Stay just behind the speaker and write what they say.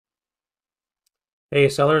Hey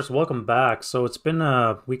sellers, welcome back. So it's been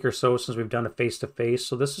a week or so since we've done a face-to-face.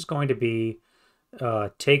 So this is going to be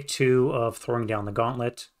take two of Throwing Down the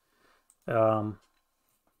Gauntlet, um,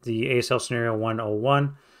 the ASL Scenario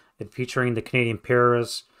 101, and featuring the Canadian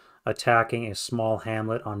Paras attacking a small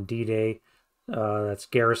hamlet on D-Day that's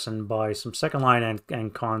garrisoned by some second line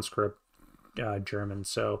and conscript Germans.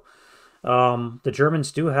 So the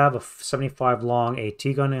Germans do have a 75 long AT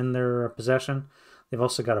gun in their possession. They've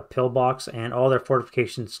also got a pillbox, and all their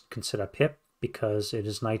fortifications can sit up hip because it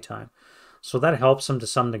is nighttime. So that helps them to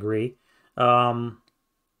some degree. Um,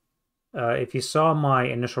 if you saw my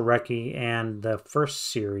initial recce and the first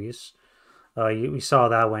series, we saw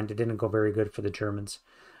that went. It didn't go very good for the Germans.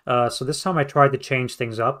 So this time I tried to change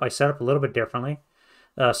things up. I set up a little bit differently,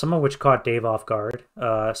 some of which caught Dave off guard,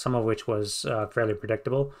 some of which was fairly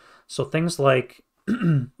predictable. So things like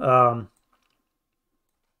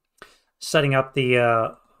setting up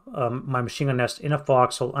the my machine gun nest in a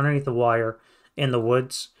foxhole underneath the wire in the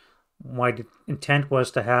woods. My intent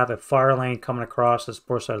was to have a fire lane coming across this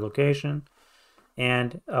port side location,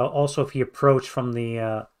 and also if he approached from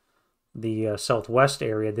the southwest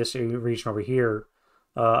area, this region over here,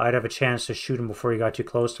 I'd have a chance to shoot him before he got too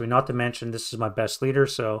close to me. Not to mention, this is my best leader,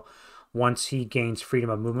 so once he gains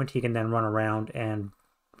freedom of movement, he can then run around and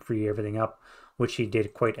free everything up, which he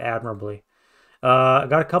did quite admirably. I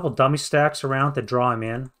got a couple dummy stacks around to draw him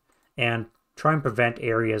in and try and prevent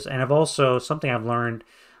areas. And I've also something I've learned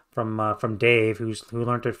from Dave, who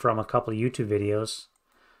learned it from a couple of YouTube videos.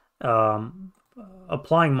 Um,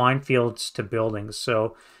 Applying minefields to buildings.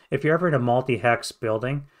 So if you're ever in a multi-hex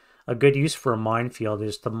building, a good use for a minefield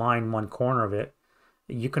is to mine one corner of it.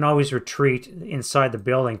 You can always retreat inside the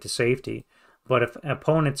building to safety. But if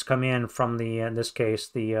opponents come in from in this case,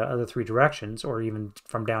 the other three directions, or even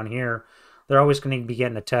from down here, they're always going to be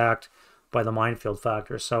getting attacked by the minefield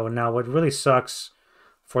factor. So now what really sucks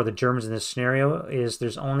for the Germans in this scenario is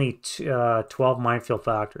there's only 12 minefield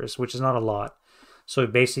factors, which is not a lot. So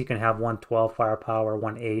basically you can have one 12 firepower,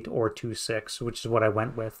 one 8, or two 6, which is what I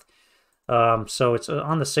went with. So it's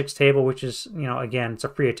on the 6 table, which is, again, it's a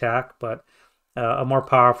free attack, but a more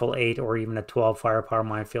powerful 8 or even a 12 firepower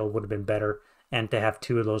minefield would have been better. And to have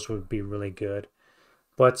two of those would be really good.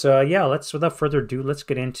 But yeah, without further ado, let's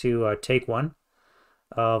get into take one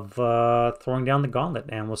of Throwing Down the Gauntlet,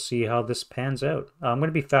 and we'll see how this pans out. I'm going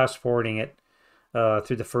to be fast forwarding it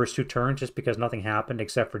through the first two turns just because nothing happened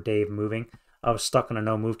except for Dave moving. I was stuck on a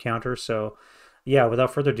no move counter, so yeah,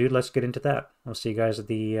 without further ado, let's get into that. I'll see you guys at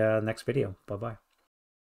the next video. Bye bye.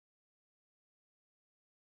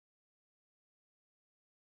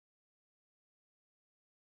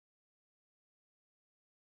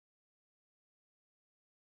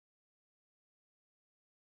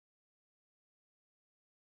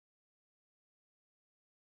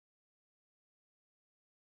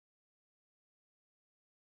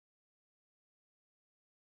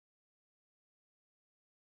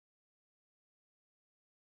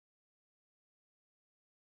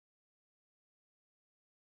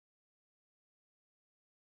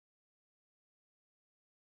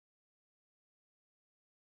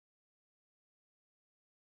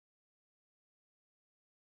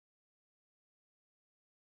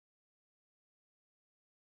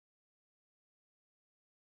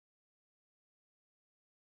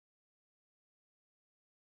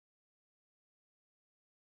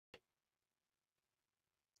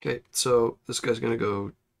 Okay, so this guy's gonna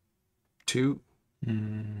go 2,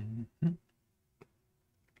 Mm-hmm.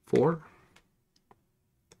 4.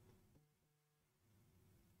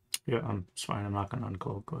 Yeah, it's fine. I'm not going to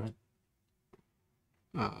uncloak. Go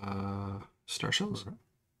ahead. Star shells. Do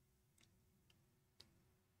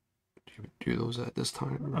you do those at this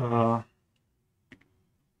time?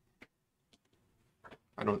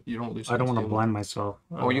 You don't lose. I don't want to ammo. blind myself.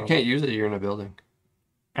 Oh, you can't use it. You're in a building.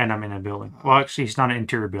 And I'm in a building. Well, actually, he's not an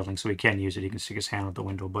interior building, so he can use it. He can stick his hand out the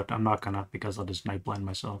window, but I'm not gonna because I'll just night blind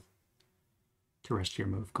myself. To rest your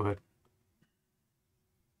move. Go ahead.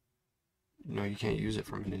 No, you can't use it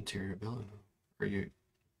from an interior building. Or you.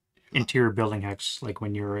 Interior building hex, like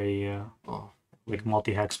when you're a Oh. like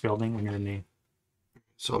multi-hex building when you're in the.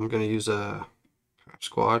 So I'm gonna use a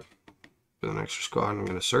squad with an extra squad. And I'm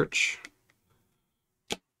gonna search.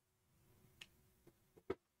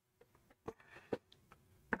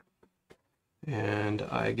 And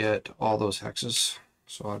I get all those hexes.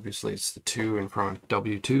 So obviously it's the 2 in front,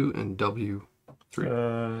 W2 and W3.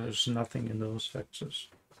 There's nothing in those hexes.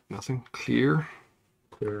 Nothing. Clear.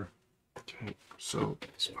 Clear. Okay. So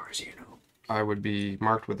as far as you know, I would be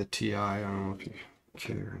marked with a TI. I don't know if you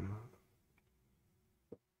care or not.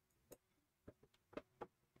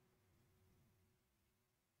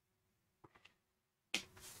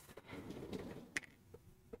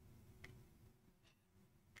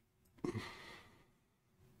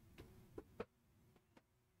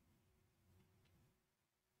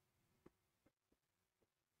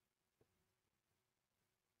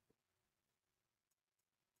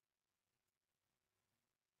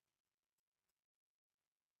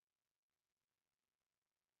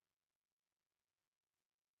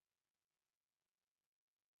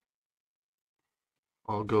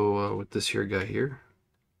 I'll go with this here guy here.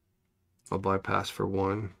 I'll bypass for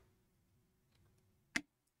 1,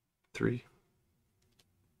 3.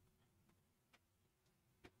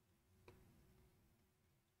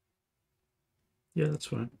 Yeah, that's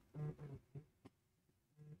fine.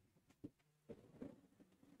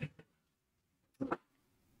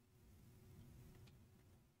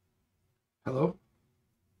 Hello?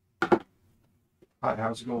 Hi,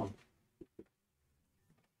 how's it going?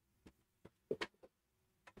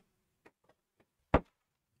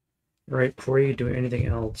 Right, before you do anything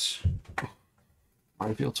else,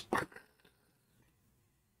 Minefields.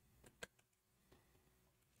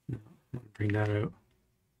 bring that out.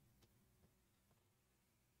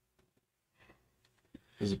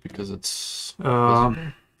 Is it because it's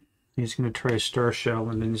He's going to try a star shell,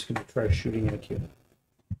 and then he's going to try shooting at you.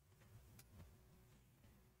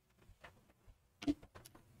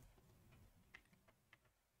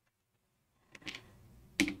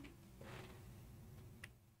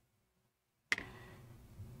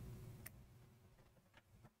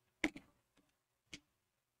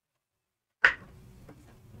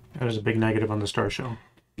 There's a big negative on the star shell.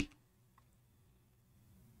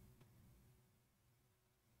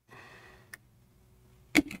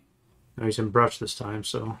 Now he's in brush this time,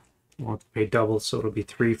 so we'll have to pay double, so it'll be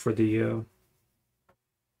 3 for the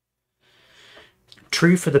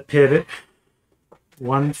tree for the pivot,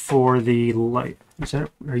 1 for the light. Is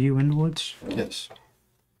that, are you in the woods? yes.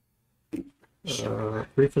 3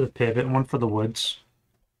 for the pivot, 1 for the woods.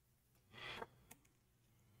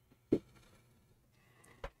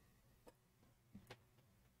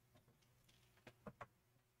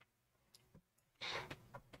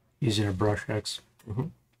 Using a brush X. Mm-hmm.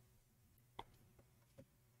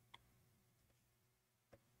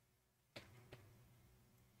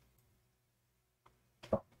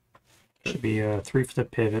 Should be 3 for the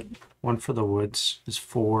pivot, 1 for the woods is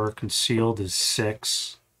 4, concealed is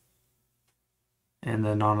 6, and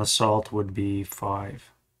then on assault would be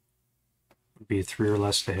 5. Would be a 3 or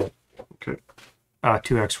less to hit. Okay.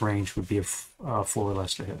 2x range would be a 4 or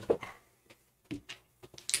less to hit.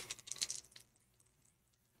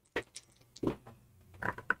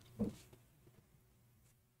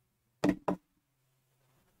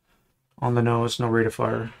 On the nose, no rate of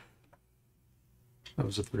fire. That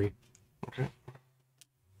was a 3. Okay.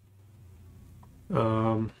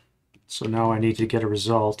 So now I need to get a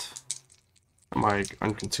result. Am I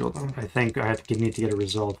unconcealed now? I think I need to get a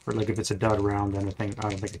result for, like, if it's a dud round, then I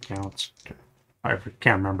don't think it counts. Okay. I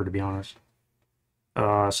can't remember, to be honest.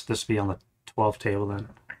 So this will be on the 12 table then.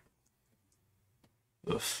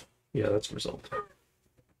 Oof. Yeah, that's a result.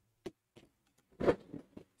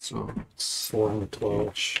 So it's 4 on the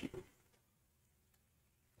 12.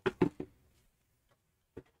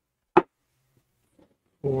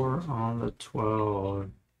 4 on the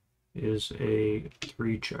 12 is a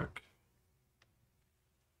 3 check.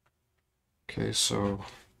 okay. So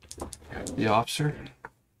the officer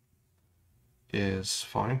is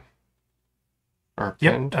fine. Or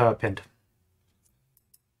pinned. Yep, pinned.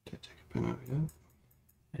 Can't take a pin out yet.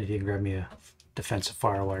 If you can grab me a defensive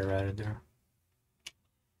firewire added there.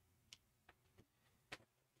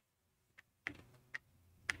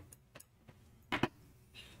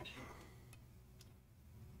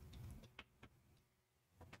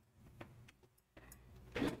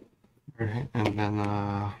 Right, and then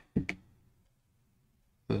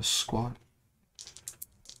the squat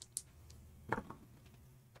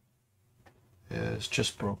is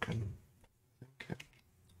just broken. Okay.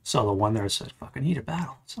 Saw the one there that said, fucking need a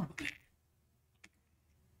battle. Son of a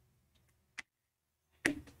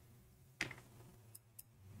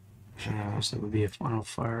I guess that would be a final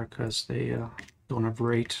fire because they don't have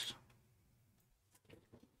rate.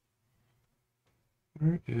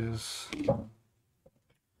 Where is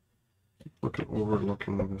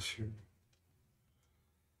overlooking this here?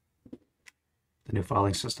 The new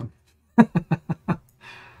filing system.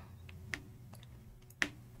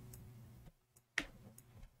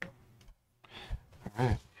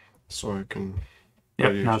 Alright. So I can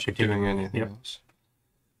Yep, you're now just doing anything Yep. else.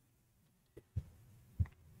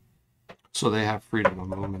 So they have freedom of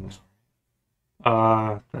movement.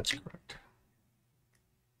 That's correct.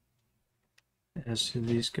 As to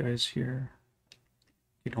these guys here,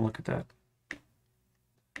 you don't look at that.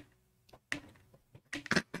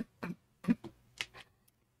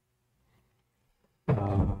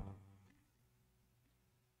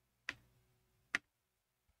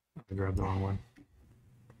 I grabbed the wrong one.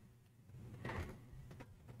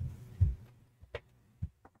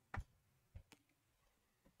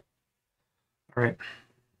 All right.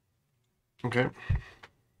 Okay.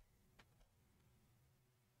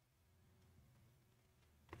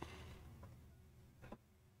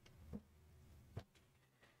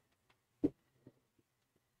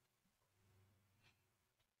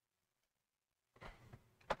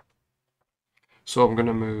 So I'm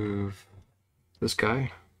gonna move this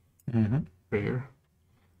guy Mm-hmm. right here.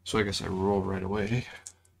 So I guess I roll right away.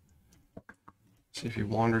 See if he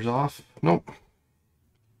wanders off. Nope.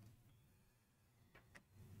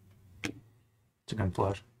 It's a gun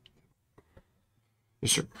flash.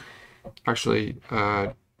 Yes, sir. Actually,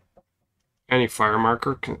 any fire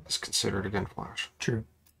marker is considered a gun flash. True.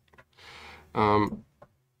 Um,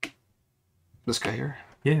 this guy here.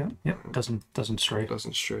 Yeah. Yep. Doesn't stray.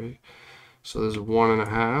 Doesn't stray. So there's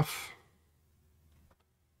 1.5.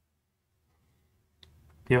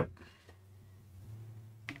 Yep.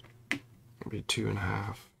 Maybe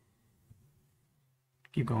 2.5.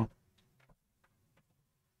 Keep going.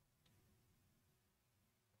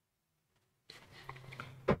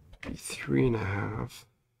 Maybe 3.5.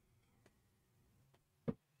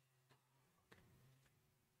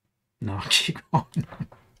 No, keep going.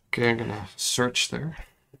 Okay, I'm gonna search there.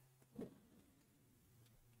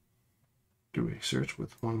 Do we search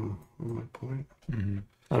with one point? Mm-hmm.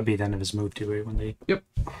 That'll be the end of his move too, right? When they. Yep.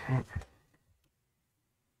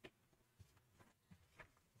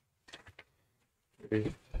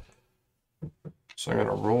 Okay. So I'm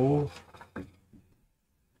gonna roll.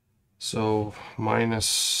 So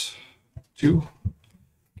 -2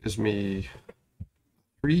 gives me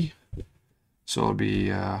 3. So it'll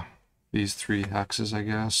be these 3 hexes, I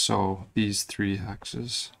guess. So these 3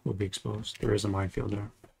 hexes Will be exposed. There is a minefield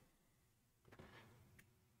there.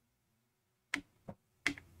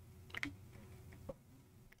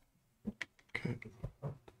 Okay.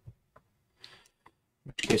 In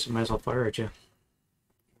which case, I might as well fire at you.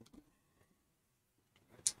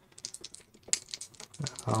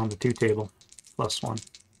 On the 2 table, +1.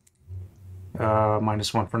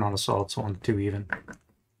 -1 for non-assault, so on the 2 even.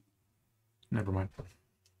 Never mind.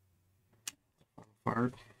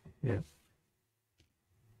 Fired. Yeah.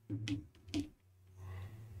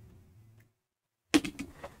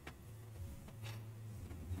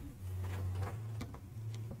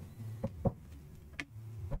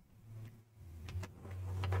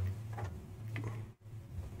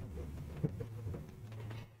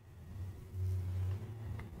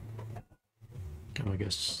 Oh, I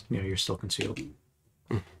guess, yeah, you're still concealed.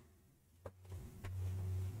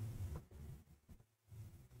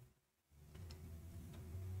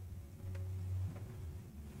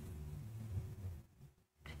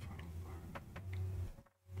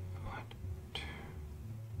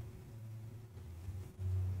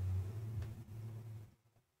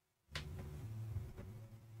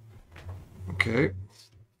 Okay.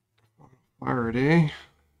 Fire it, eh?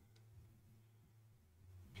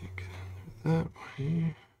 Can't get in there that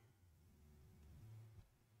way.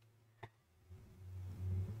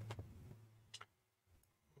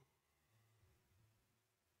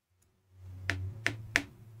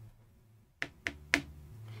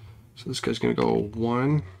 So this guy's gonna go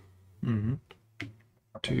 1, Mm-hmm.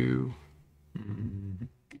 2, Mm-hmm.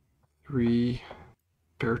 3.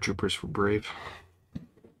 Paratroopers for brave.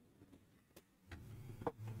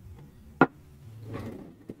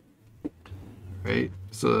 Right.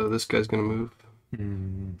 So this guy's gonna move.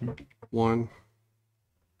 Mm-hmm. 1,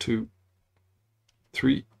 2,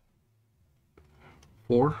 3,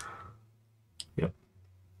 4. Yep.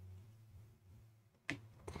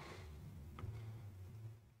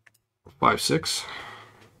 5, 6.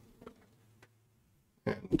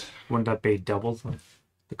 And Wouldn't that be double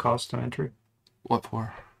the cost of entry? what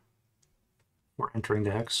for? We're entering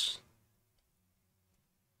the hex.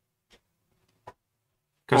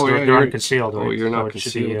 Because Oh, they're, yeah, they're you're- unconcealed, right? oh, you're not So it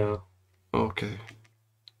should be, concealed. Okay.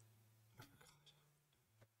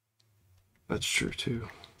 That's true too.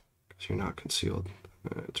 Because you're not concealed.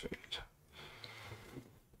 That's right.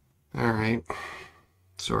 Alright.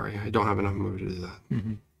 Sorry, I don't have enough move to do that.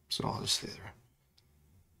 mm-hmm. So I'll just stay there.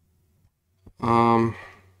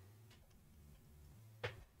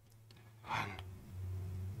 Fine.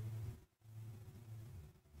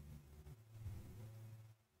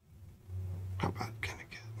 How bad can it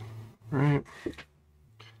get? Right.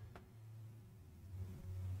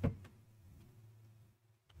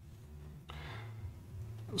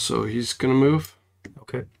 So he's gonna move.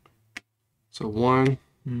 Okay. So 1,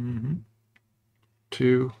 Mm-hmm.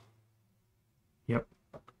 2. Yep.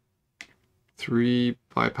 3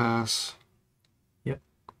 bypass.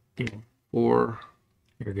 Keep going. 4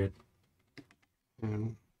 You're good.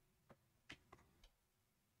 and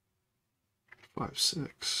 5,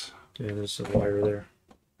 6. Yeah, there's a wire there.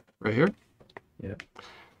 Right here? Yeah.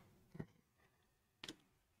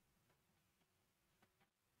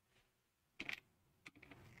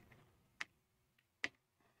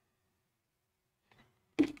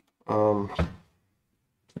 Um,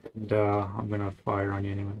 And I'm gonna fire on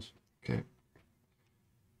you anyways. okay.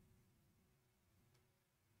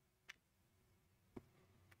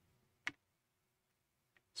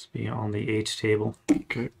 This be on the 8 table.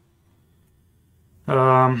 Okay.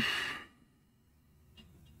 +1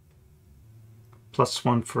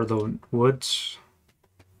 for the woods.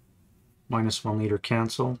 -1 leader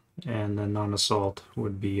cancel, and then non-assault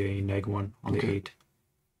would be a -1 on the 8.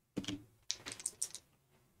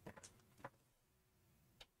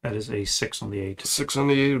 That is a 6 on the 8. 6 on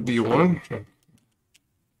the 8 would be 1. Okay.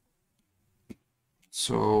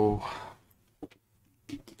 So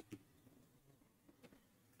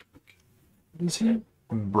is he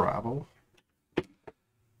Bravo?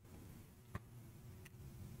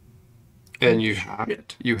 And you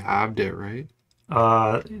halved it, right?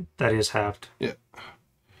 That is halved. Yeah.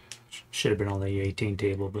 Should have been on the 18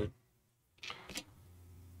 table, but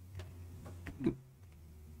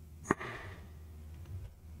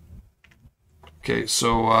okay,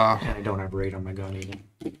 so and I don't have rate on my gun even.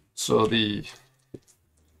 so the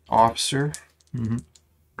officer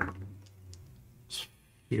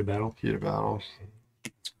Heat of battle. heat of battle.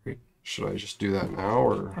 That's great. Should I just do that now,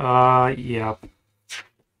 or Yeah.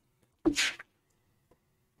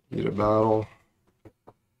 heat of battle?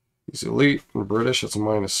 He's elite and British. It's a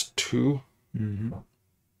 -2.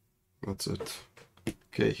 That's it.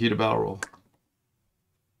 Okay, heat of battle roll.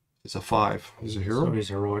 It's a 5. He's a hero. So he's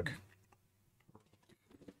heroic.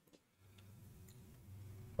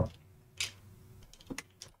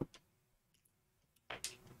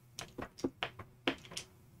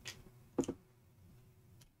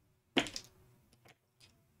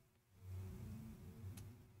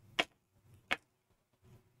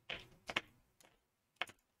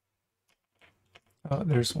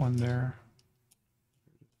 There's one there.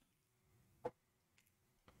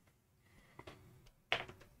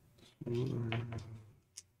 You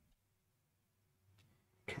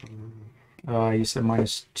said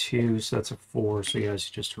 -2, so that's a 4. So yeah, it's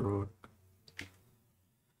just heroic.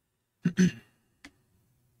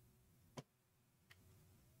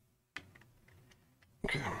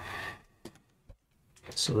 Okay.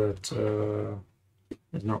 So that's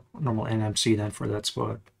there's no normal NMC then for that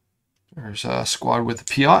squad. There's a squad with a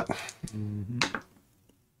Piat.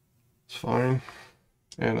 It's fine.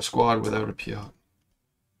 And a squad without a Piat.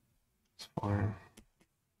 It's fine.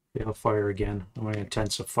 Yeah, I'll fire again. I'm going to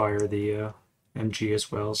intensive fire the MG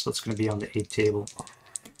as well, so it's going to be on the 8 table.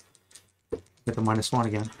 Get the -1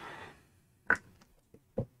 again.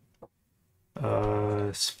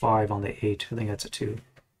 It's 5 on the 8. I think that's a 2.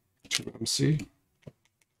 2 MC.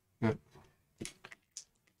 Yep.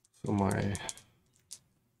 So my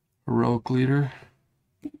heroic leader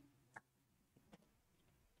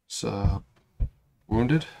is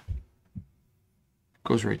wounded.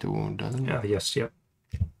 Goes right to wound, doesn't it? Yeah, yes, yep.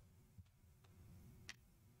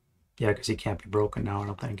 Yeah, because he can't be broken now, I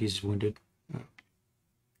don't think. He's wounded.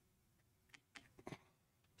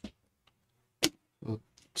 So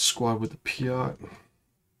squad with the Piat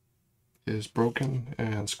is broken,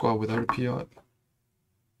 and squad without a Piat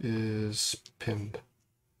is pinned.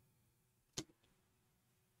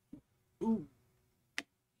 Ooh.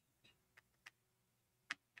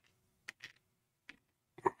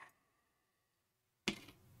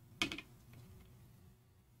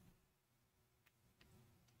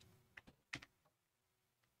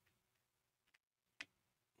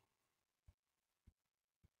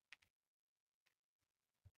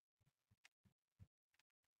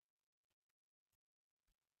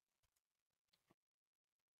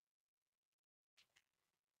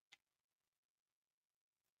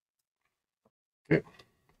 Okay.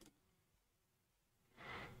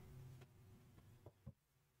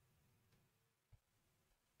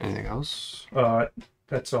 Anything else?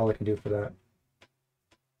 That's all I can do for that.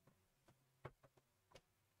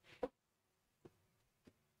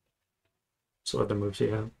 So other moves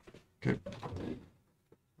you have. Okay.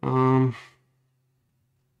 I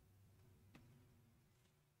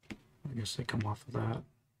guess they come off of that.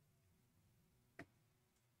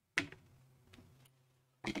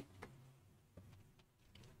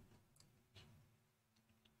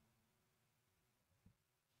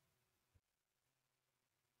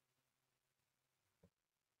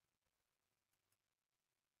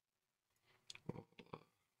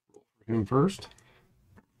 Him first.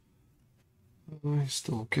 He's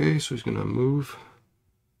still okay, so he's gonna move.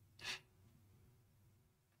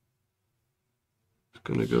 He's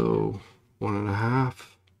gonna go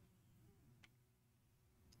 1.5.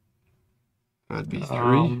 That'd be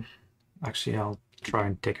 3. Actually, I'll try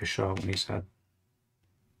and take a shot when he said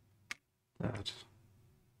that.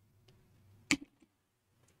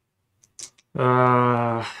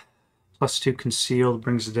 +2 concealed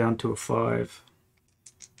brings it down to a 5.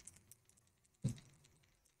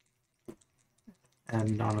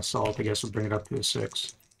 And non-assault, I guess, would bring it up to a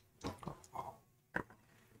 6.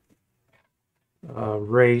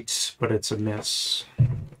 Right, but it's a miss.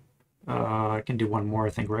 I can do one more, I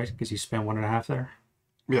think, right? Because you spent 1.5 there.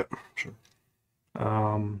 Yeah, sure.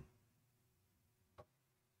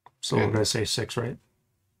 So what did I say? 6, right?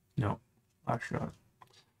 No, last shot.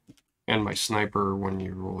 And my sniper when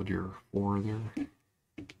you rolled your 4 there.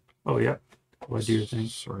 Oh yeah. What do you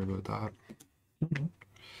think? Sorry about that.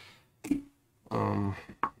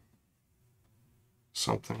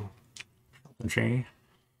 Something Shady.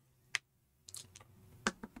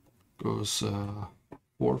 goes 4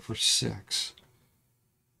 for 6.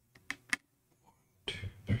 1, 2,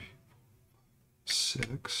 3,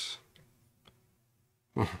 6.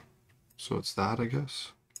 So it's that, I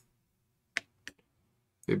guess.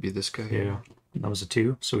 It'd be this guy. Yeah, that was a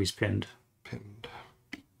 2, so he's pinned. Pinned.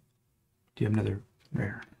 Do you have another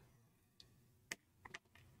rare?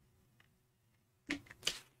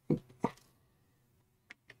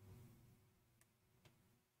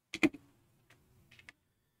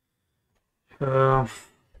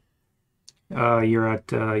 You're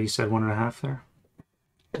at, you said 1.5 there?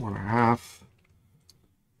 1.5.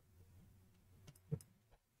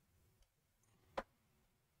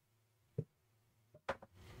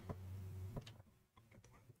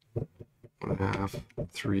 One and a half,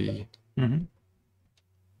 3. Mm-hmm.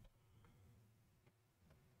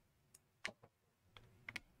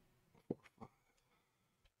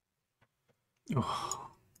 Oh,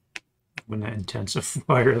 I'm gonna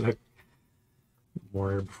intensify the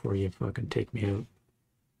warrior before you fucking take me out.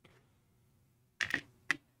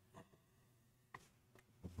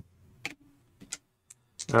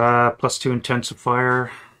 +2 intensifier,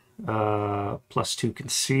 +2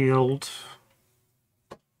 concealed,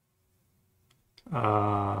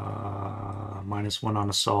 -1 on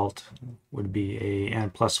assault would be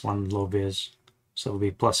and +1 low vis, so it would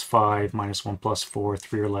be +5, -1, +4,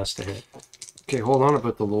 3 or less to hit. Okay, hold on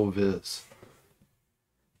about the low vis.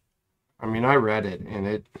 I mean, I read it,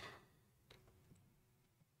 and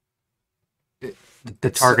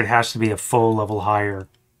the target has to be a full level higher.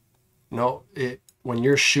 No, when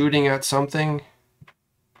you're shooting at something,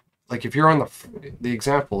 like if you're on the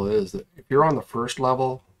example is that if you're on the first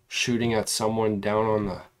level shooting at someone down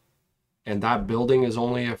on and that building is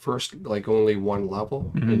only only one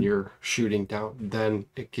level, and you're shooting down, then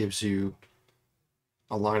it gives you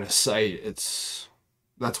a line of sight. That's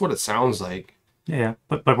what it sounds like. Yeah,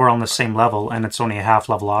 but we're on the same level, and it's only a half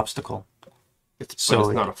level obstacle. But it's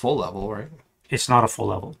not a full level, right? It's not a full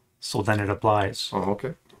level, so then it applies. Oh,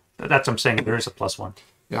 okay. That's what I'm saying. There is a +1.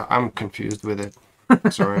 Yeah, I'm confused with it.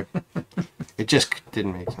 Sorry. It just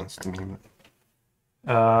didn't make sense to me.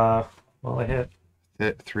 Well, I hit.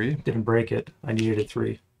 3? Didn't break it. I needed a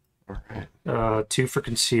 3. All right. 2 for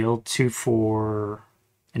concealed, 2 for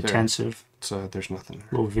intensive. So there's nothing there.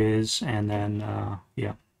 Low vis, and then,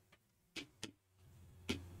 yeah.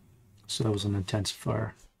 So that was an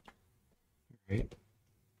intensifier. Right.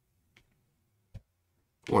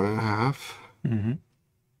 1.5. Mm-hmm.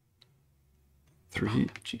 3.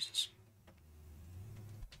 Oh, Jesus.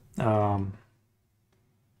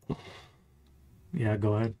 Yeah,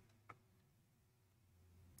 go ahead.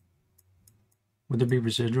 Would there be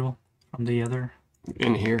residual from the other?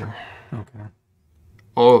 In here. Okay.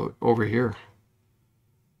 Oh, over here.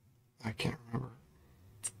 I can't remember.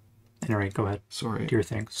 Anyway, go ahead. Sorry. Do your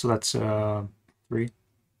thing. So that's 3.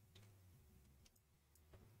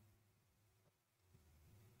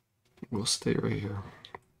 We'll stay right here.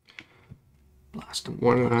 Blast him.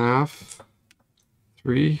 1.5.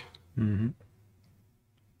 3. Mm-hmm.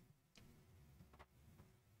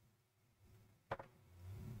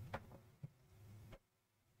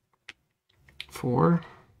 4.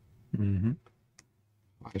 Mm-hmm.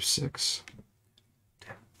 5, 6.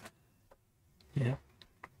 Yeah.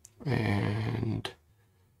 And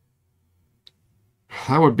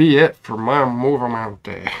that would be it for my movement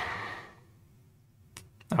day.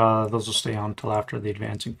 Those will stay on until after the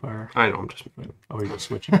advancing fire. I know, I'm just Oh, you're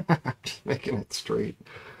switching. just making it straight.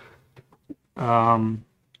 I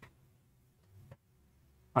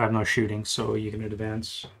have no shooting, so you can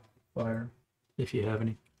advance fire if you have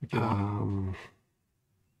any. If you want.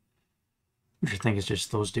 Which I think is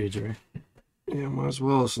just those dudes, right? Yeah, might as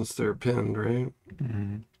well since they're pinned, right?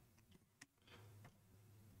 Mm-hmm.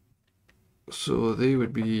 So they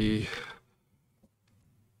would be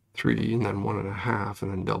 3 and then 1.5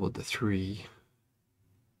 and then doubled to 3.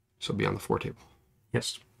 So be on the 4 table.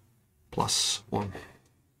 Yes. +1.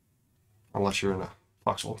 Unless you're in a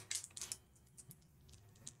foxhole.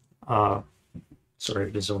 Sorry, I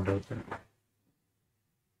just zoned out there.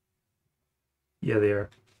 Yeah, they are.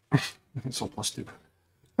 So +2.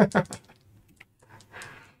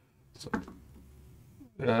 So,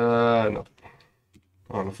 no.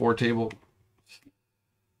 on the 4 table.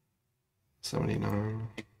 79.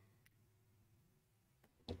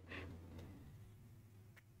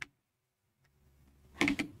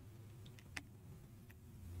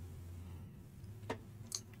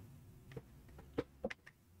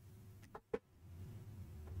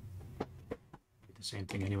 The same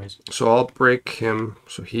thing anyways. So I'll break him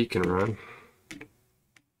so he can run.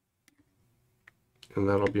 And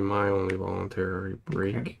that'll be my only voluntary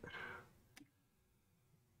break. Okay.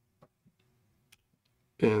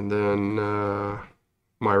 And then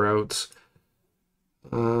my routes.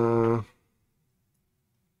 They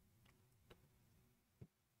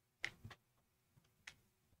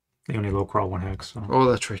only low crawl 1 hex. So. Oh,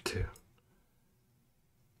 that's right too.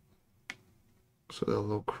 So they'll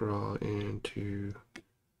low crawl into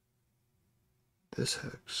this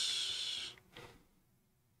hex.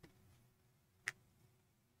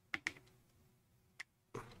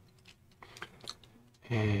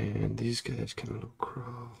 And these guys can low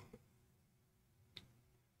crawl.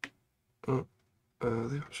 Oh,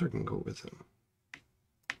 the officer can go with them.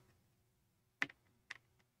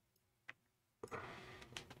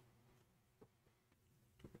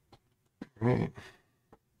 Right.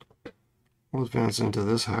 We'll advance into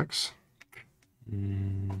this hex.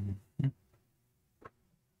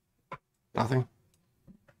 Nothing?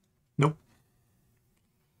 Nope.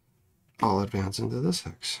 I'll advance into this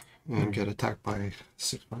hex and get attacked by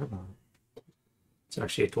 6 firebomb. It's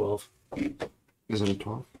actually a 12. Is it a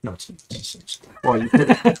 12? No, it's a 6. Well, you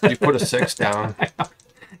put a 6 down.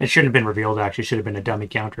 It shouldn't have been revealed. Actually, it should have been a dummy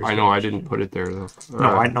counter. I know I didn't put it there though.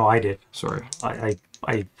 No, I did. Sorry.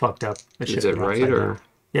 I fucked up. Is it right or?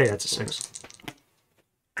 Yeah, it's a 6.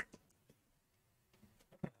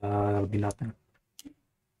 That would be nothing.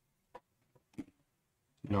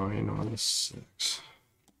 9 on the 6.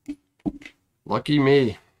 Lucky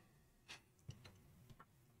me.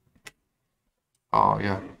 Oh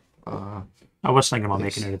yeah. I was thinking about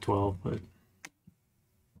making it a 12, but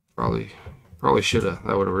probably should have.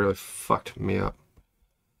 That would have really fucked me up.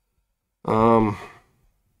 And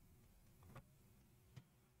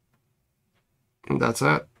that's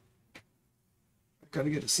that. I gotta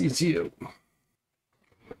get a CCO.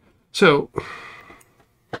 So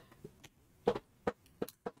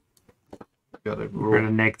gotta we're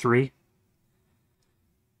gonna neg 3,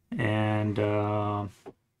 and I'm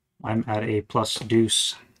at a plus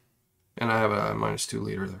deuce. And I have a -2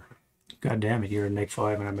 leader there. God damn it, you're a neg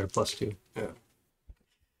 5 and I'm at a plus 2. Yeah.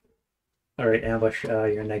 Alright, ambush,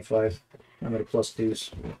 you're a neg 5. I'm at a plus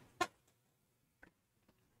deuce.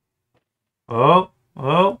 Oh!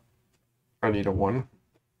 I need a 1.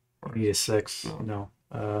 I need a 6. No.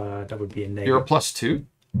 That would be a negative. You're a +2?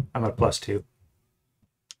 I'm at a plus 2.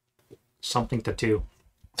 Something to 2.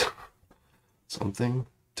 Something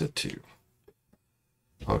to 2.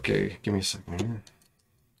 Okay, give me a second here.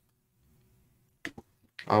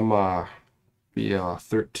 I'm be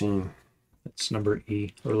 13. That's number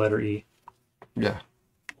E, or letter E. Yeah.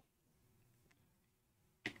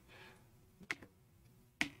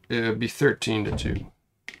 It'd be 13 to 2.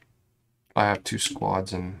 I have 2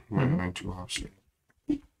 squads and my 2 officers.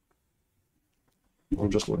 I'm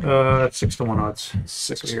just looking. That's 6 to 1 odds.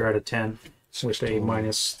 6. So you're at a 10. With a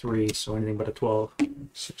 -3, so anything but a 12.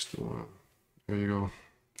 6 to 1. There you go.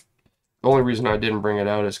 The only reason I didn't bring it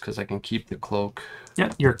out is because I can keep the cloak.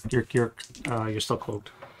 Yeah, you're still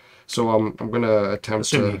cloaked. So I'm gonna attempt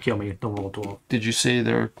Assuming to. you kill me, don't roll a 12. Did you say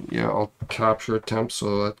there? Yeah, I'll capture attempt,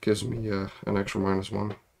 so that gives me an extra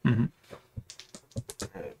 -1. Mm-hmm.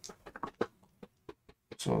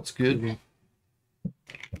 So it's good.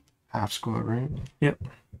 Half squad, right? Yep.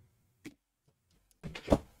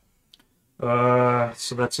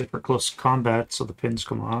 So that's it for close combat. So the pins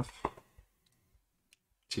come off.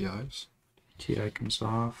 TIs. TI comes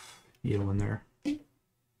off. Yellow in there.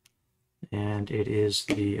 And it is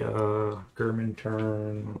the German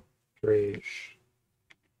turn Drage.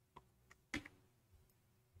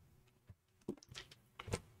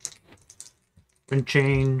 Win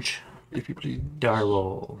change. If you please. Die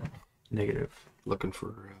roll. Negative. Looking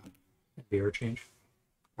for. VR change.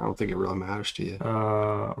 I don't think it really matters to you.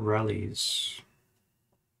 Rallies.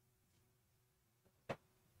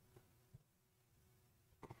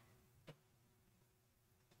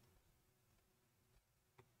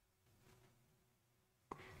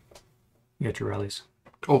 You got your rallies.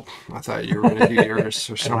 Oh, I thought you were going to do yours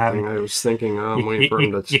or something. I was thinking, I'm waiting for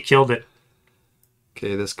him to. You killed it.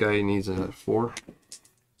 Okay, this guy needs a 4.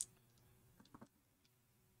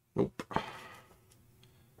 Nope.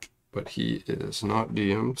 But he is not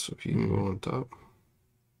DM'd, so he can go on top.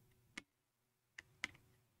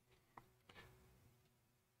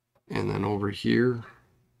 And then over here,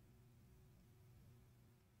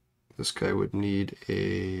 This guy would need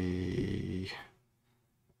a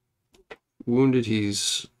wounded.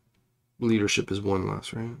 He's leadership is 1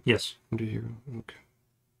 less, right? Yes. Wounded hero. Okay.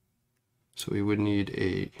 So he would need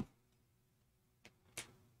a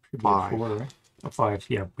Should be 5. a 4, right? A 5,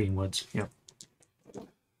 yeah, Greenwoods, yep.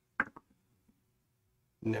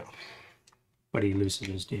 No. But he loses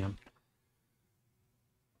his DM.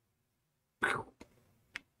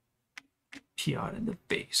 Shot in the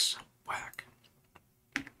face. Whack.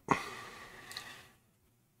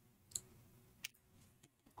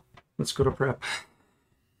 Let's go to prep.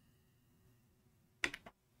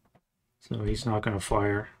 So he's not going to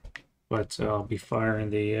fire, but I'll be firing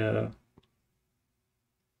the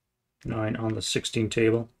 9 on the 16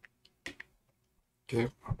 table. Okay.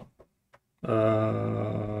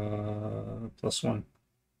 +1.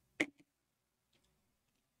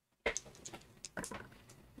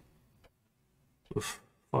 Oof.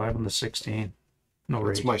 5 on the 16. No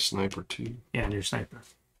That's rate. my sniper too. Yeah, and your sniper.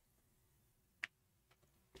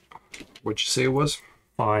 What'd you say it was?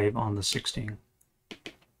 5 on the 16.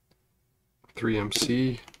 3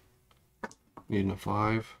 MC. Needing a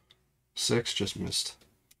 5. 6 just missed.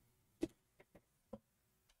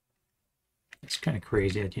 It's kind of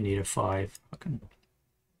crazy that you need a 5. Fucking.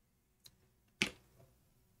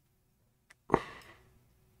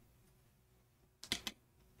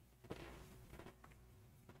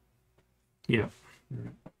 Yeah.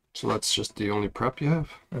 So that's just the only prep you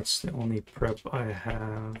have? That's the only prep I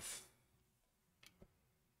have.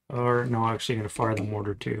 Or, no, I'm actually going to fire the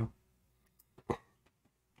mortar too.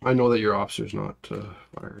 I know that your officer's not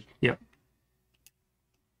fired. Yep.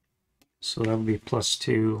 So that would be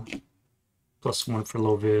 +2, +1 for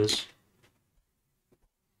low vis.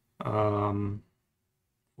 4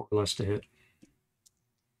 less to hit.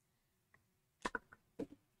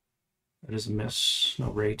 That is a miss.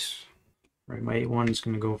 No rate. Right, my 8-1 is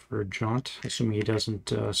going to go for a jaunt, assuming he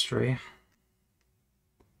doesn't stray.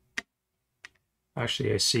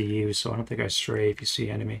 Actually, I see you, so I don't think I stray if you see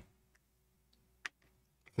enemy. I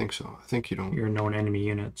think so. I think you don't. You're a known enemy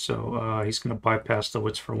unit, so he's going to bypass the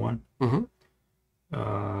woods for 1.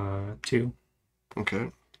 Mm-hmm. 2.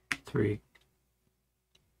 Okay. 3.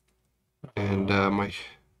 And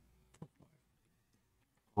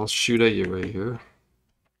I'll shoot at you right here.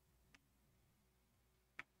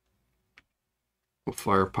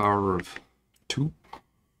 Firepower of 2.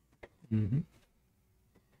 Mm-hmm.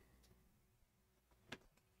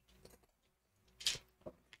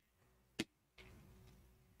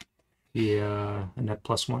 Yeah, and that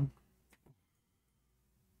 +1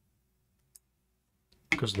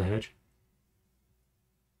 because of the hedge.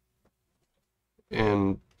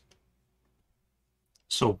 And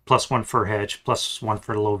So +1 for hedge, +1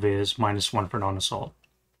 for low vis, -1 for non-assault.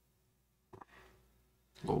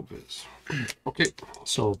 low vis. Okay.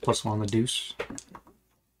 So +1 on the deuce. Wouldn't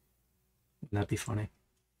that be funny?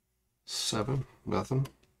 7. Nothing.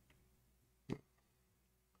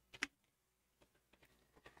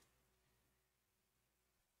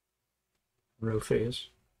 Row phase.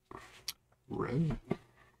 Red.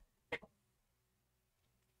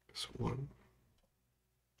 This 1.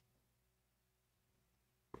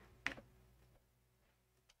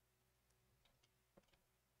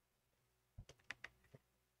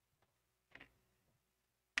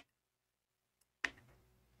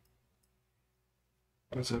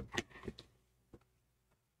 That's it.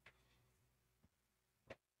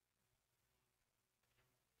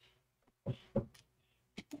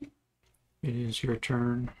 It is your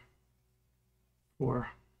turn. 4.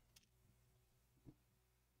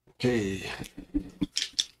 Okay.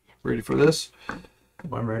 Ready for this? Oh,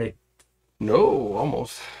 I'm ready. No,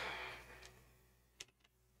 almost.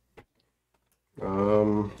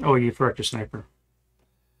 Oh, you forgot your sniper.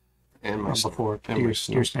 And my Before. and Do my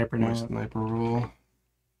your sniper my now. sniper roll.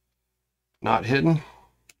 Not hidden.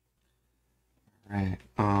 Right.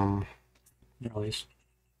 At least.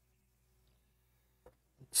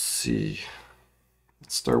 Let's see.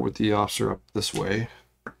 Let's start with the officer up this way.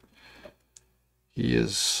 He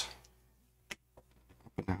is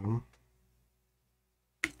up and down.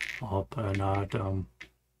 Up and out.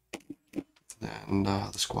 And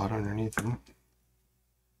the squad underneath him.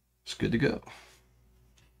 It's good to go.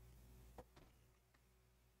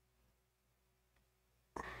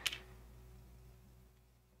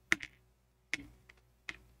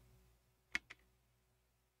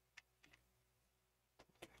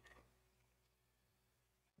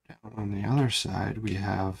 Down on the other side, we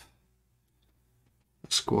have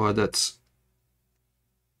a squad that's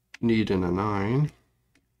needing a 9.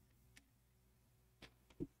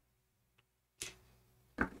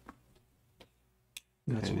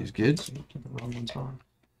 That's And he's what- good. The wrong one's on.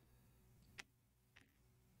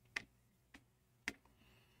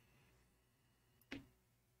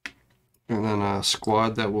 And then a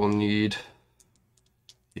squad that will need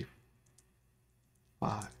a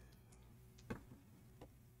 5.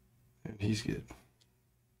 And he's good.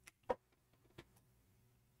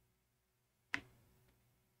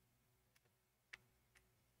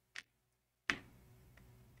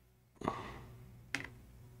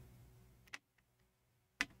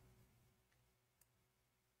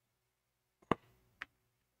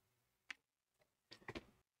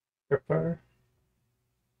 Fire.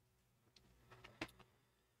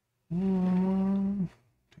 Mm.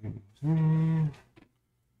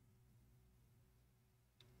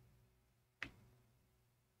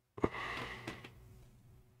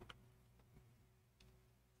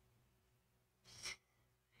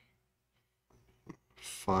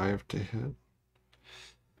 5 to hit.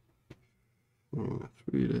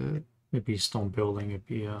 3 to hit. It'd be stone building. It'd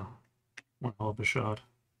be one hell of a shot.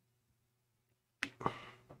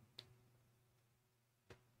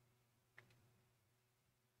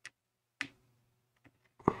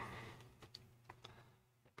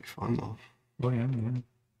 Be fun though. Oh yeah, yeah.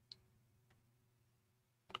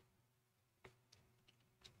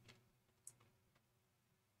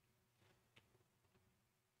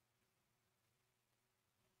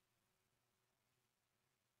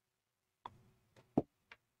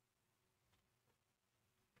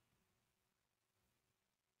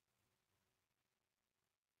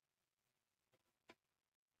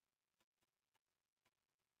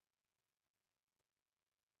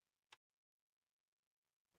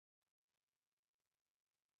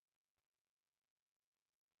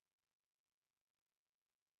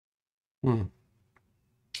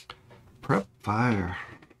 Prep fire.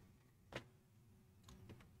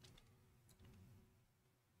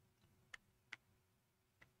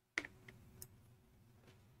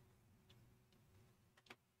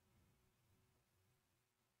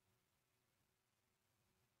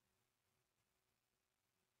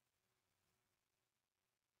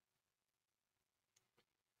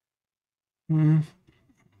 P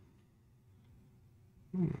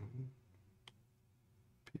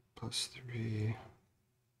plus 3.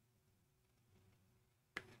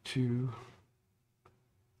 2.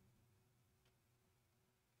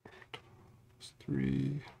 Plus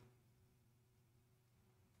 3.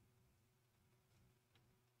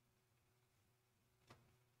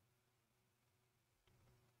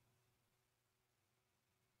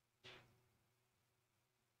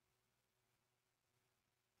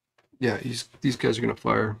 Yeah, these guys are gonna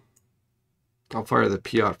fire. I'll fire the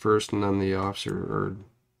Piat first, and then the officer, or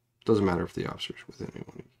doesn't matter if the officer's with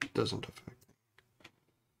anyone. It doesn't affect.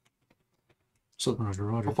 So Roger,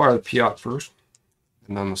 Roger. I'll fire the Piat first,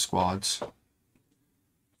 and then the squads.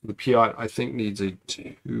 The Piat, I think, needs a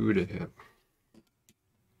 2 to hit.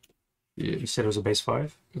 Yeah, You said it was a base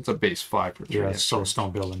 5? it's a base 5 for 3. Yeah, it's so stone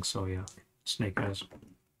building, so yeah. Snake eyes.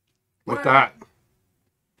 Like that.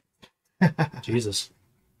 Jesus.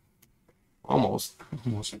 Almost.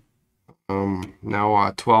 Almost.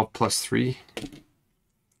 Now 12 plus 3.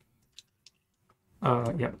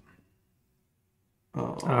 Yeah.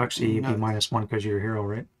 Actually, you'd be -1 because you're a hero,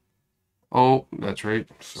 right? Oh, that's right.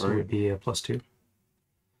 So Sorry. it'd be a +2.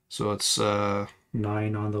 So it's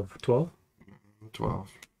 9 on the 12.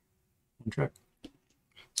 12. One check.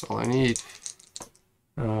 That's all I need.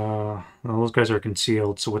 Well, those guys are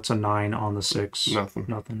concealed, so what's a 9 on the 6? Nothing.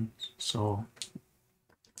 Nothing. So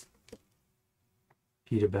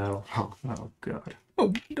heat of battle. Oh, Oh god.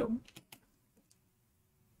 Oh no.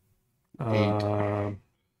 8.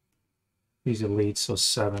 He's elite, so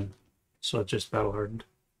 7. So just battle hardened.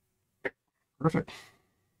 Perfect.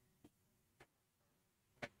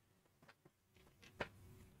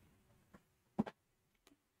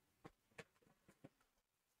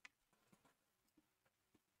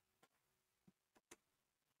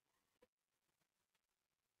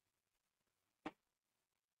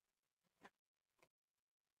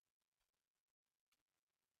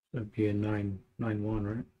 That'd be a 9-1,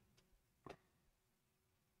 right?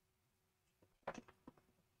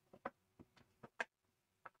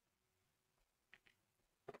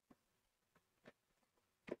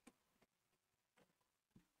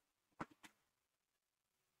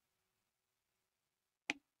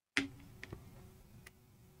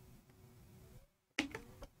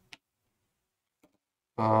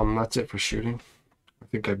 That's it for shooting. I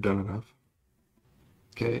think I've done enough.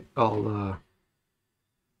 Okay, I'll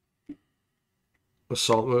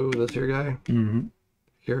assault move this here guy. Mm-hmm.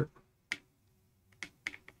 Here.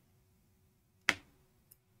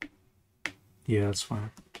 Yeah, that's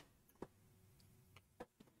fine.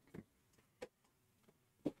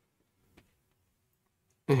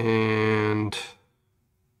 And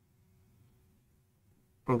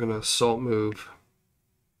I'm gonna assault move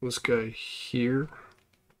this guy here.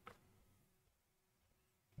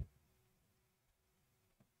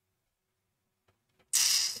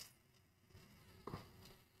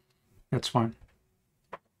 That's fine.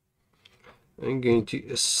 I'm going to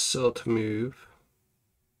assault move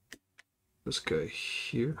this guy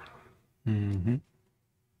here. Mm-hmm.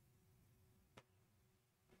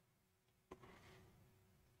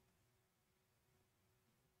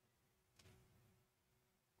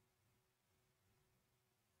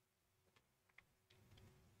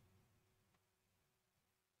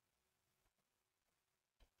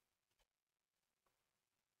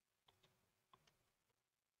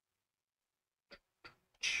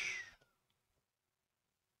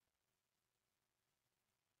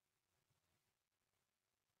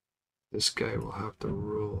 This guy will have to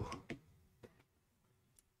roll.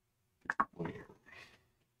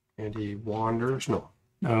 And he wanders. No.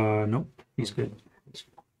 Nope. He's good.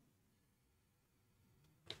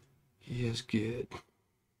 He is good.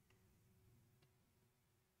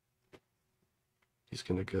 He's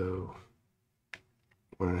gonna go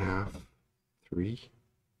 1.5, 3.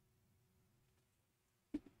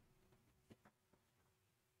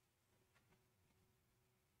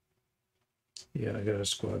 Yeah, I got a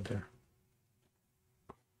squad there.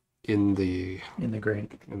 In the grain.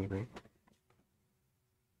 in the green.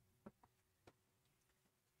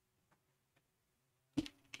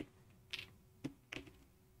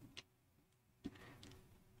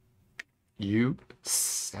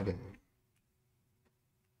 U7.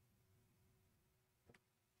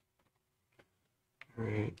 All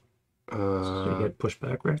right. So you get pushed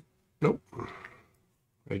back, right? Nope.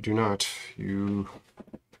 I do not. You.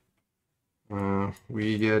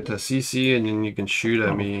 We get a CC, and then you can shoot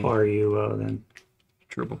at me. How far are you then?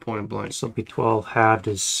 Triple point blank. So be 12 halved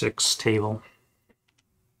is 6 table.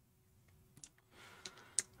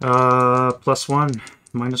 +1,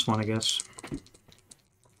 -1, I guess.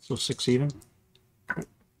 So 6 even.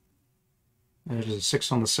 And it is a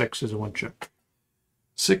 6 on the 6 is a 1 check.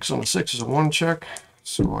 6 on the 6 is a 1 check,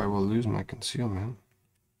 so I will lose my concealment.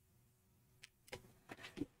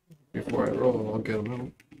 Before I roll, I'll get him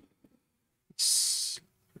out.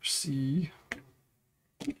 C.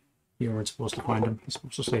 You weren't supposed to find him. He's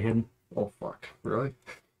supposed to stay hidden. Oh fuck! Really?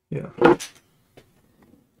 Yeah.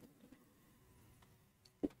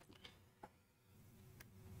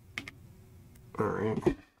 All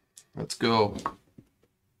right, let's go.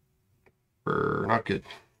 Not good.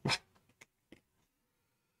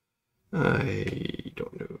 I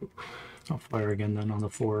don't know. I'll fire again then on the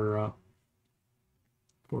 4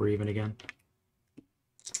 even again.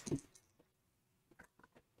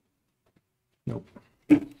 Nope.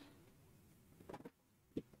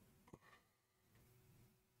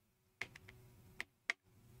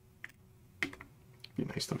 Be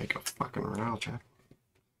nice to make a fucking morale check.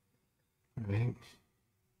 All right.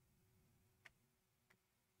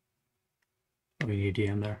 Oh, you need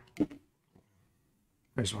DM there.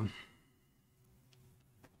 There's one.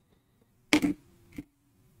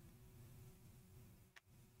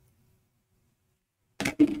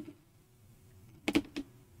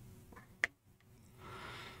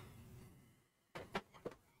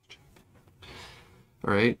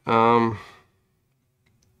 All right. I'll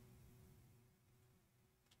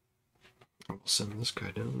send this guy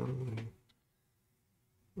down.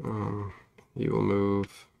 He will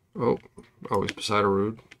move. Oh, he's beside a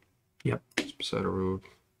road. Yep. He's beside a road.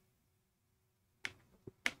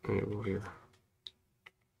 And he'll go here.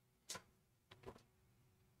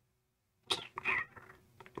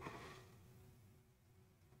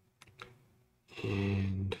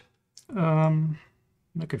 And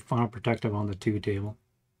I could final protective on the 2 table.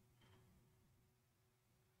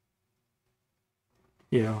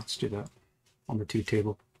 Yeah, let's do that. On the 2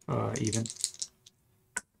 table, even.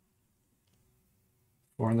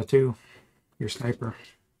 4 on the 2. Your sniper.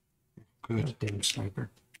 good. Damn sniper.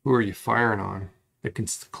 Who are you firing on? The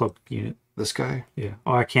cloak unit. This guy? Yeah.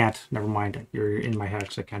 Oh, I can't. Never mind. You're in my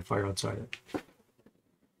hatch. I can't fire outside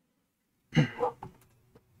it.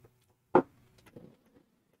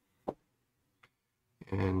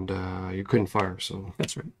 And you couldn't fire, so.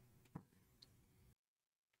 That's right.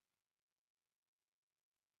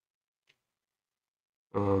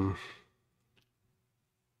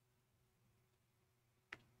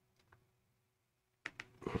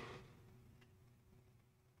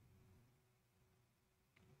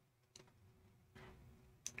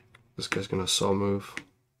 This guy's gonna saw move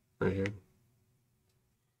right here.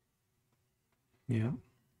 Yeah.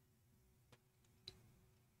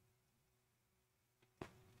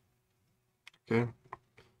 Okay.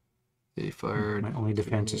 He fired. My only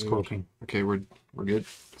defense is cloaking. Okay, we're good.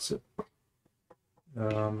 That's it.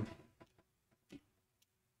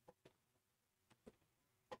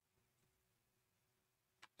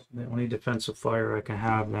 The only defensive fire I can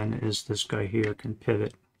have then is this guy here can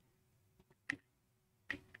pivot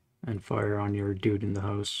and fire on your dude in the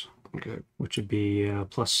house. Okay. Which would be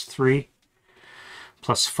 +3,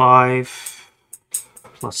 +5,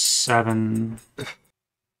 +7,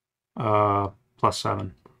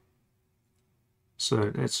 +7.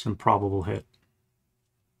 So it's an improbable hit.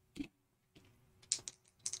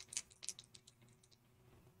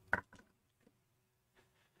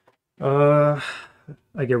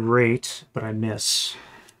 I get rate, but I miss.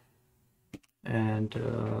 And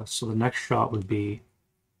so the next shot would be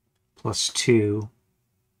 +2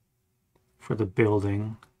 for the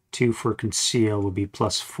building. 2 for conceal would be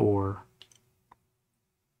 +4.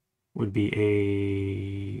 Would be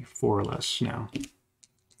a 4 or less now.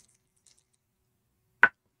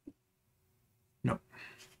 Nope.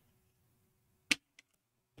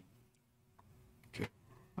 Okay.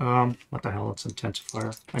 What the hell? It's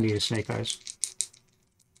intensifier. I need a snake eyes.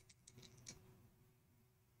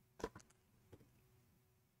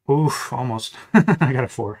 Oof, almost. I got a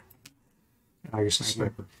 4. Now you're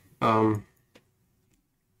sniper.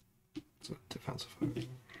 It's a defensive.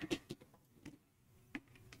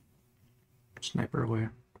 Sniper away.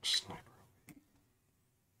 Sniper.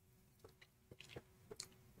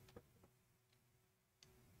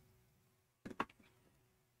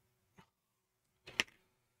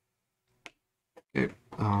 Okay.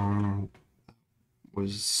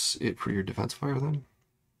 Was it for your defense fire then?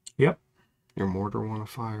 Yep. Your mortar want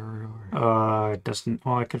to fire? Or? It doesn't.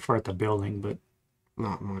 Well, I could fire at the building, but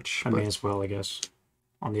not much. I may as well, I guess.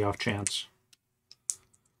 On the off chance.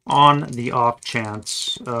 On the off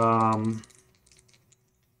chance.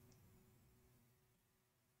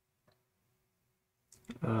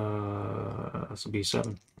 This will be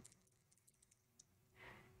 7.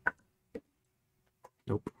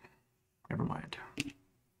 Nope. Never mind.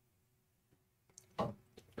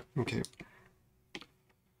 Okay.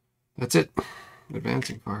 That's it.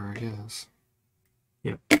 Advancing fire, I guess.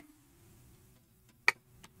 Yep.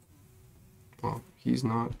 Well, he's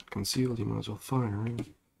not concealed. He might as well fire.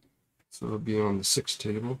 So it'll be on the 6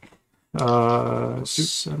 table. 7,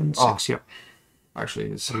 6. Yep.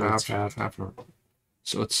 Actually, it's half.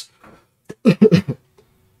 So it's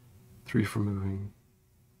 3 for moving,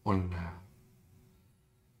 1.5.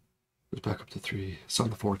 Goes back up to 3. It's on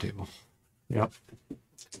the 4 table. Yep.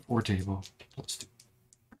 4 table +2.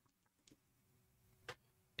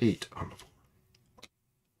 8 on the 4.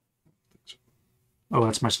 Oh,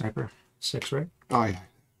 that's my sniper. 6, right? Oh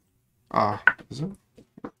yeah. Is it?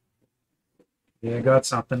 Yeah, I got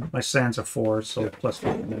something. My sand's a 4, so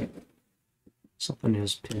 +5. Something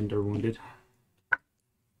is pinned or wounded.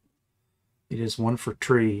 It is 1 for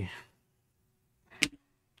tree.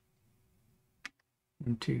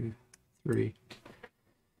 1, 2, 3.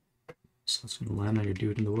 So that's gonna land on your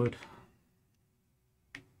dude in the wood.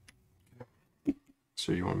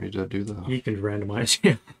 So you want me to do the... You can randomize,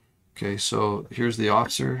 yeah. Okay, so here's the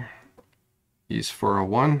officer. He's for a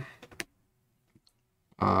 1.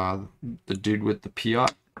 The dude with the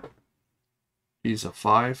Piot, he's a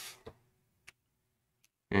 5.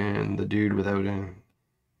 And the dude without any...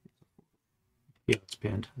 Yeah, it's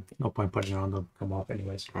pinned. No point putting it on them. Come off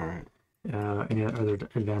anyways. All right. Any other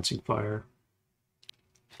advancing fire?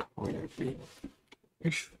 Oh, yeah.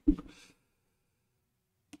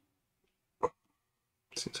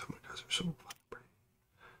 Seems how my guys are so...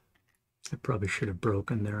 I probably should have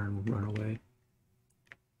broken there and run away.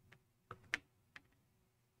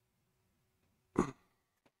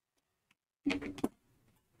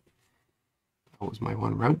 That was my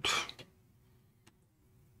one route.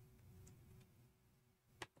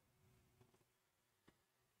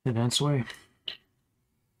 Advance away.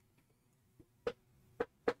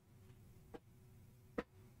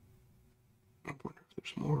 I wonder if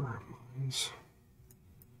there's more mines.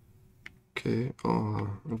 Okay,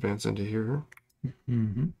 I'll advance into here.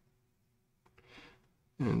 Mm-hmm.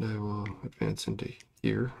 And I will advance into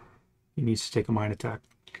here. He needs to take a mine attack.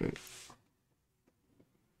 Okay.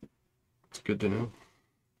 It's good to know.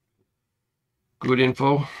 Good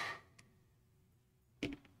info.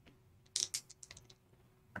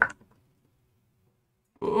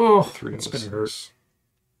 Oh, 3 that's on the gonna hurt. 6.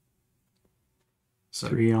 So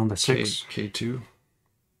 3 on the 6. K2.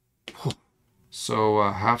 So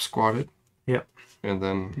half squatted. Yep. And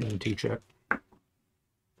then... And then 2 check.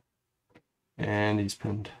 And he's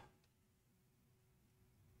pinned.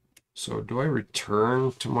 So do I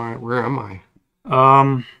return to my... Where am I?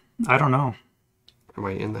 I don't know. Am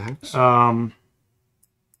I in the hex? I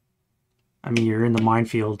mean, you're in the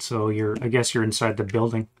minefield, so I guess you're inside the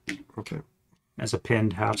building. Okay. As a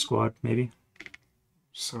pinned half squad, maybe.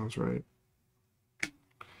 Sounds right.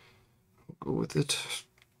 We'll go with it.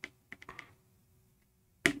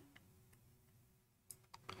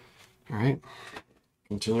 All right.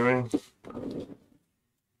 Continuing.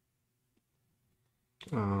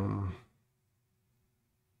 I'll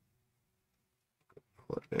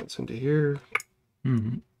advance into here.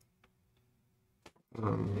 Mm-hmm.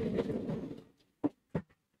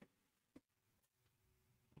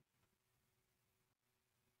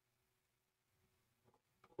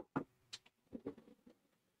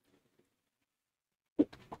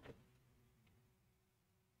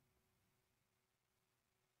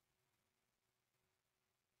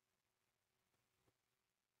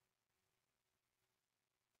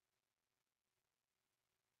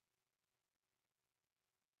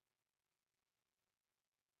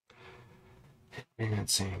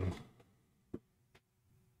 Advancing.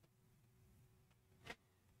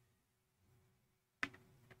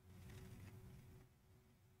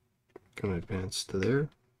 Gonna advance to there.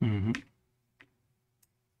 Mm-hmm.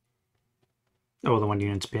 Oh, the one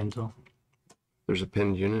unit's pinned, though. There's a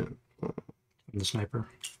pinned unit. The sniper.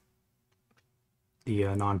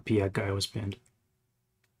 The non-PIAC guy was pinned.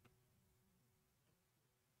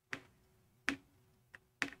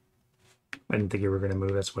 I didn't think you were going to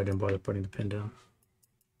move, that's why I didn't bother putting the pin down.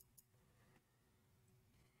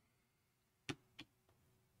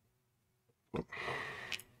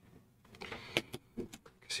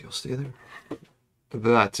 Guess he'll stay there.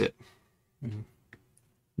 That's it. Mm-hmm.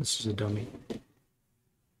 This is a dummy.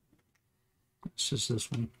 This is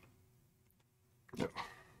this one. No.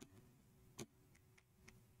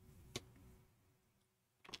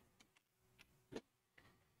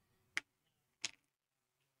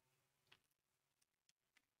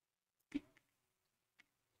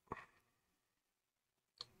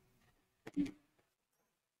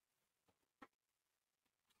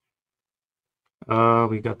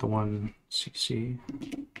 We got the one CC.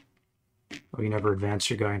 Oh, you never advance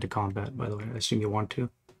your guy into combat, by the way. I assume you want to?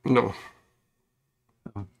 No.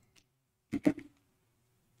 Oh.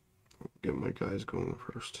 Get my guys going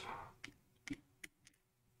first.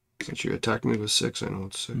 Since you attacked me with 6, I know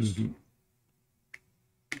it's 6. Mm-hmm.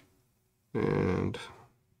 And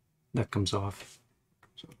that comes off.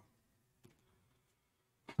 So.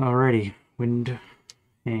 Alrighty, wind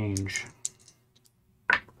change.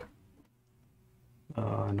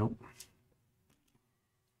 Nope.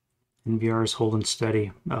 NVR is holding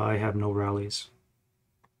steady. I have no rallies.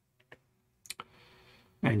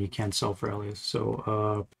 And you can't self rallies.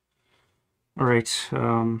 So, alright.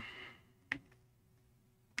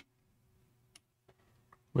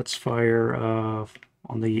 Let's fire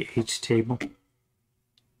on the 8 table.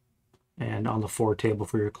 And on the 4 table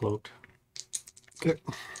for your cloaked. okay.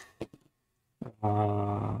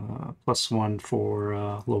 +1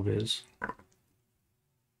 for low vis.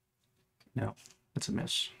 No, that's a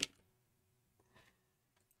miss.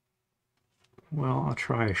 Well, I'll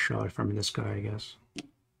try a shot from this guy, I guess.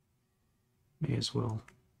 May as well.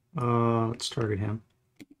 Let's target him.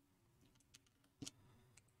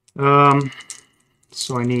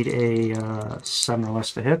 So I need a 7 or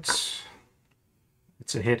less to hit.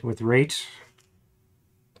 It's a hit with rate.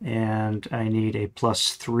 And I need a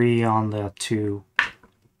 +3 on the 2.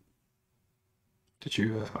 Did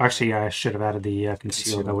you... Actually, I should have added the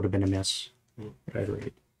conceal. That would have been a miss. Right,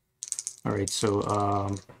 right. Alright,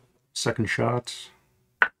 so second shot.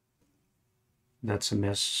 That's a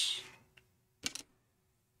miss.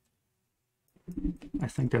 I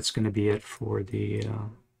think that's going to be it for the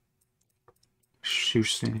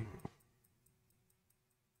shooting.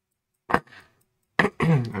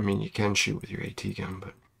 I mean, you can shoot with your AT gun,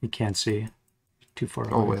 but... You can't see. Too far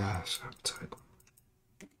away. Oh, yeah. It's outside.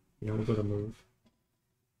 Yeah, we'll go to move.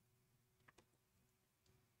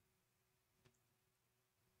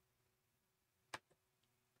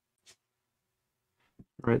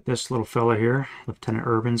 Right, this little fella here, Lieutenant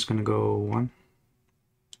Urban's going to go 1,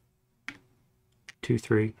 2,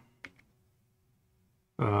 3,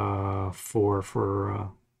 4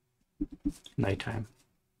 for nighttime.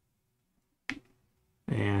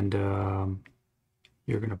 And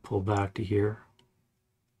you're going to pull back to here.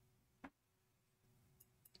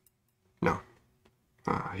 No.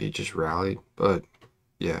 He just rallied, but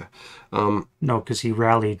yeah. No, because he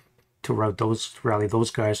rallied to rally those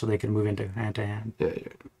guys so they can move into hand-to-hand. Yeah,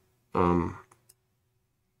 yeah.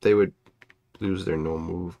 They would lose their no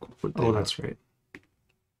move. Would they Oh, not? that's right.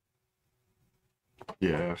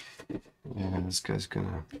 Yeah. Yeah, this guy's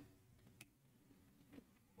gonna...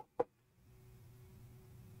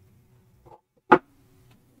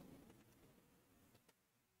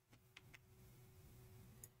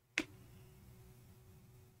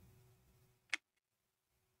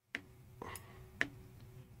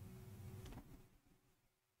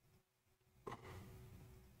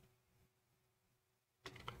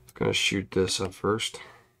 Gonna shoot this up first.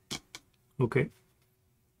 Okay.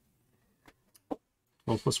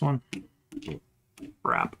 12 plus 1.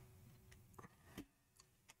 Wrap.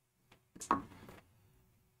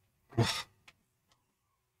 Nice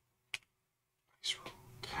roll.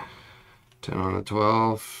 10 on the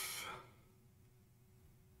 12.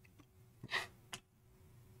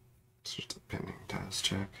 It's just a pending task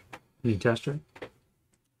check. You test it?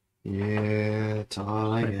 Yeah, that's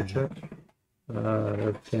all I Make a get. check.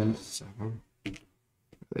 10. 7.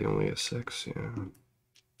 They only a 6, yeah.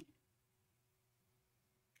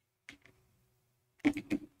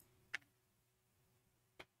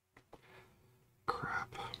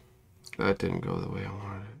 Crap. That didn't go the way I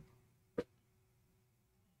wanted it.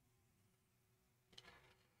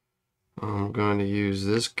 I'm going to use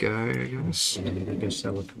this guy, I guess. I guess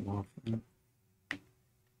that would come off.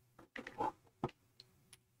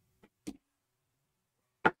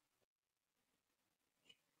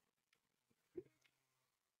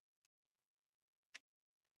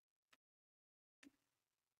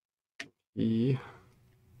 E.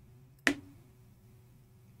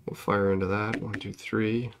 We'll fire into that. 1, 2,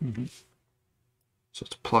 3. Mm-hmm. So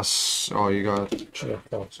it's plus. Oh, you got. Yeah,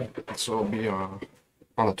 12, so So it'll be on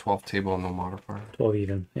the 12th table, no modifier. 12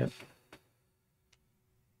 even. Yep.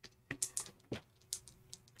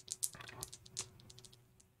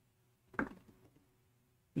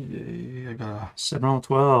 Yay, I got 7 on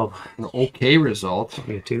 12. an okay result.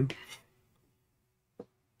 Be a 2.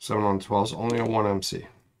 7 on 12 is only a 1 MC.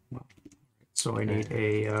 So I need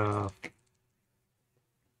a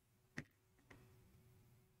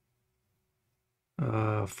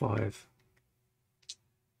 5.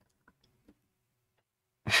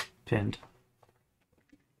 Pinned.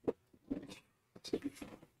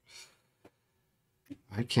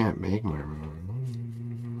 I can't make my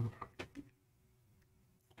room.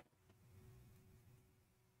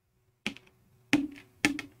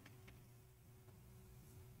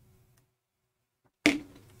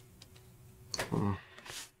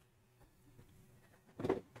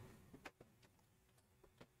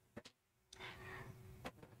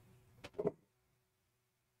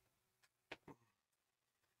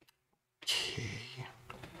 Okay.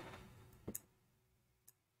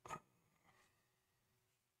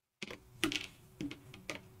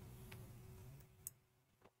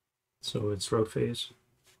 So it's road phase.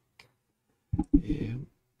 Yeah.